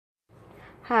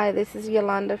Hi, this is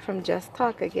Yolanda from Just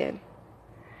Talk again.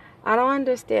 I don't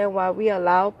understand why we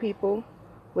allow people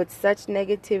with such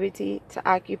negativity to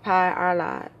occupy our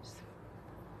lives.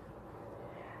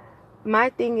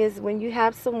 My thing is, when you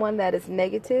have someone that is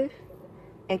negative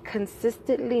and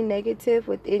consistently negative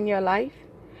within your life,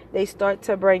 they start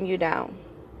to bring you down.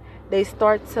 They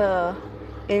start to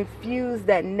infuse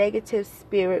that negative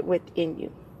spirit within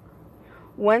you.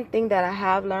 One thing that I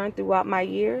have learned throughout my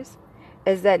years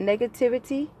is that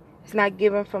negativity is not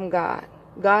given from God.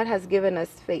 God has given us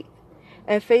faith.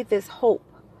 And faith is hope,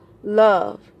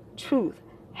 love, truth,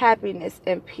 happiness,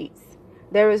 and peace.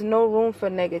 There is no room for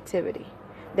negativity.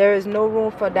 There is no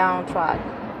room for downtrodden.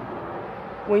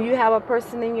 When you have a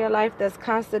person in your life that's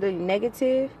constantly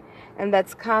negative and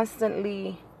that's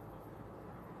constantly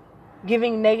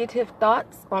giving negative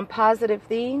thoughts on positive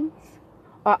things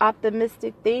or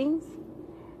optimistic things,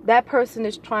 that person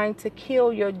is trying to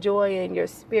kill your joy and your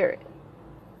spirit.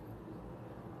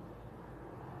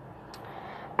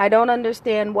 I don't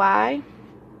understand why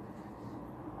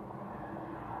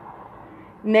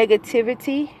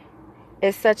negativity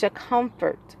is such a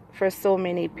comfort for so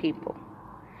many people.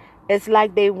 It's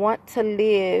like they want to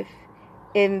live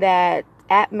in that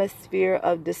atmosphere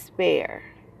of despair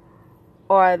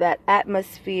or that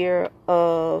atmosphere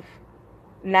of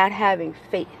not having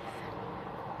faith.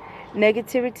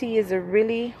 Negativity is a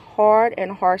really hard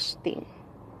and harsh thing.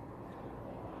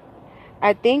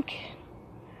 I think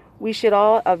we should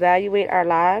all evaluate our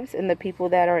lives and the people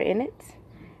that are in it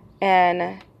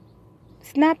and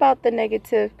snap out the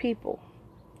negative people.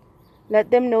 Let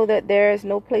them know that there is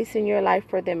no place in your life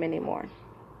for them anymore.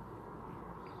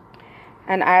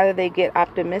 And either they get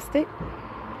optimistic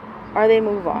or they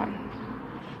move on.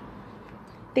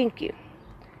 Thank you.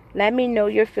 Let me know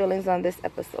your feelings on this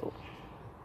episode.